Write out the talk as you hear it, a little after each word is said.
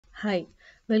Hi,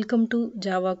 welcome to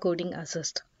Java Coding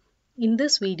Assist. In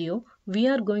this video, we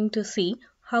are going to see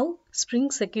how Spring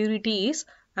Security is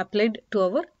applied to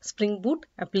our Spring Boot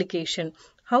application,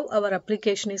 how our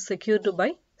application is secured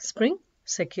by Spring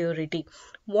Security,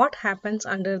 what happens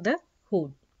under the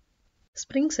hood.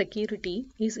 Spring Security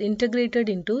is integrated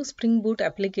into Spring Boot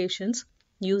applications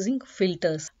using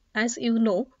filters. As you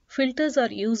know, filters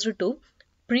are used to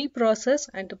pre-process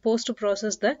and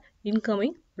post-process the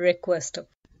incoming request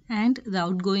and the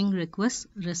outgoing requests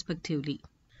respectively.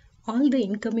 All the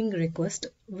incoming requests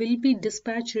will be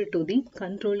dispatched to the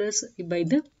controllers by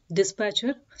the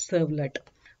dispatcher servlet.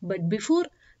 But before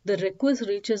the request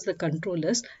reaches the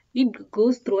controllers, it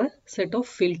goes through a set of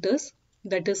filters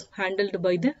that is handled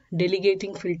by the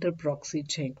delegating filter proxy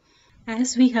chain.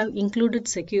 As we have included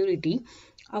security,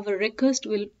 our request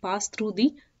will pass through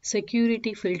the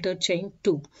security filter chain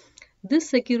too.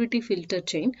 This security filter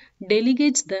chain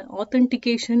delegates the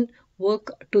authentication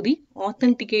work to the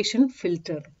authentication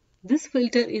filter. This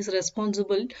filter is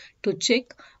responsible to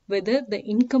check whether the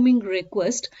incoming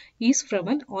request is from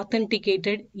an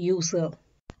authenticated user.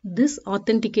 This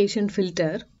authentication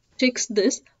filter checks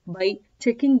this by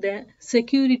checking the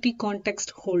security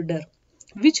context holder,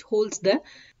 which holds the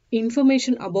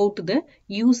information about the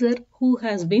user who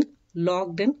has been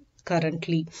logged in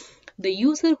currently. The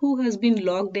user who has been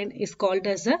logged in is called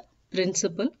as a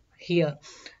principal here.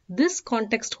 This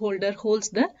context holder holds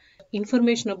the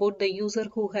information about the user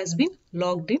who has been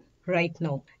logged in right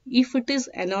now. If it is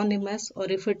anonymous or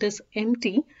if it is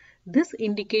empty, this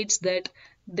indicates that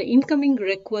the incoming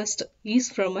request is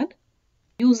from a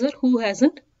user who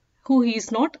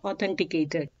is not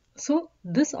authenticated. So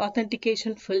this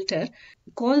authentication filter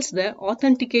calls the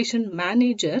authentication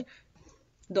manager.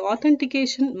 The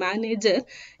authentication manager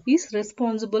is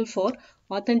responsible for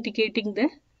authenticating the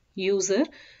user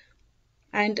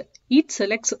and it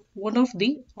selects one of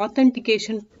the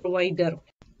authentication provider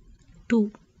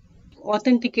to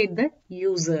authenticate the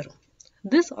user.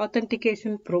 This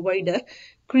authentication provider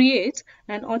creates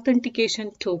an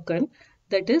authentication token,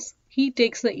 that is, he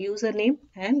takes the username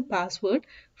and password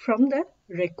from the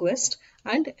request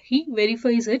and he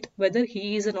verifies it whether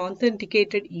he is an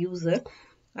authenticated user,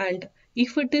 and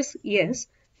if it is yes,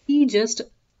 he just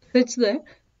sets the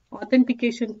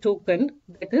authentication token,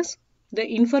 that is the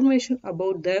information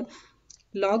about the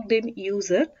logged in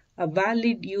user, a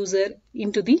valid user,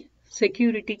 into the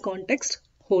security context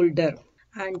holder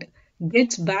and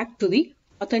gets back to the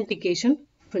authentication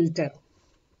filter.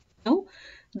 Now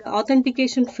the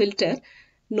authentication filter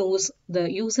knows the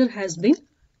user has been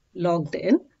logged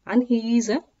in and he is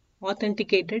an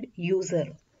authenticated user,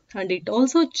 and it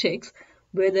also checks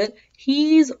whether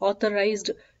he is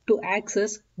authorized to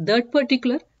access that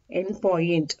particular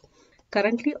endpoint.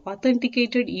 Currently,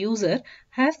 authenticated user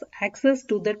has access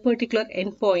to that particular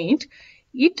endpoint.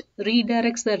 It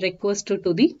redirects the request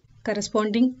to the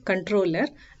corresponding controller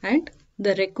and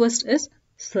the request is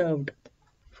served.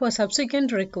 For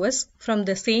subsequent requests from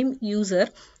the same user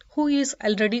who is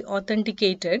already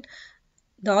authenticated,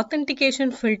 the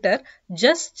authentication filter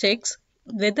just checks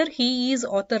whether he is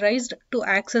authorized to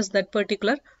access that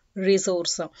particular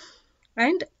resource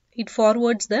and it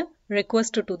forwards the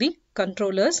request to the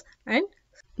controllers and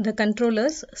the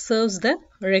controllers serves the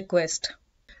request.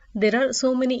 There are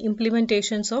so many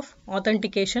implementations of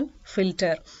authentication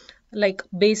filter like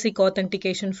basic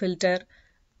authentication filter,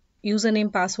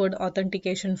 username password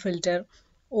authentication filter,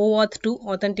 OAuth 2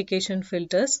 authentication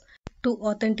filters to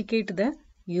authenticate the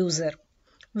user.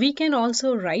 We can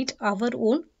also write our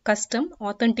own custom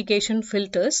authentication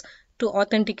filters to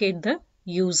authenticate the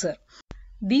user.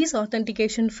 These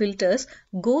authentication filters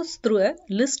goes through a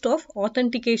list of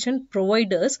authentication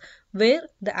providers where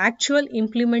the actual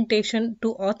implementation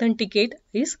to authenticate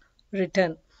is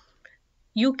written.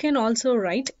 You can also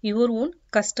write your own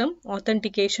custom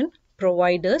authentication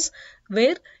providers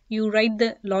where you write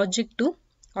the logic to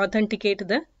authenticate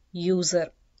the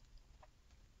user.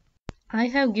 I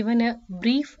have given a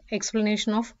brief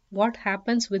explanation of what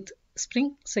happens with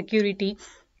Spring Security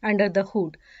under the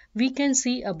hood. We can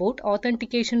see about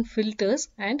authentication filters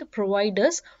and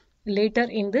providers later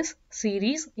in this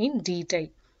series in detail.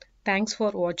 Thanks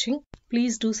for watching.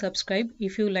 Please do subscribe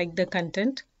if you like the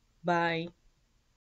content. Bye.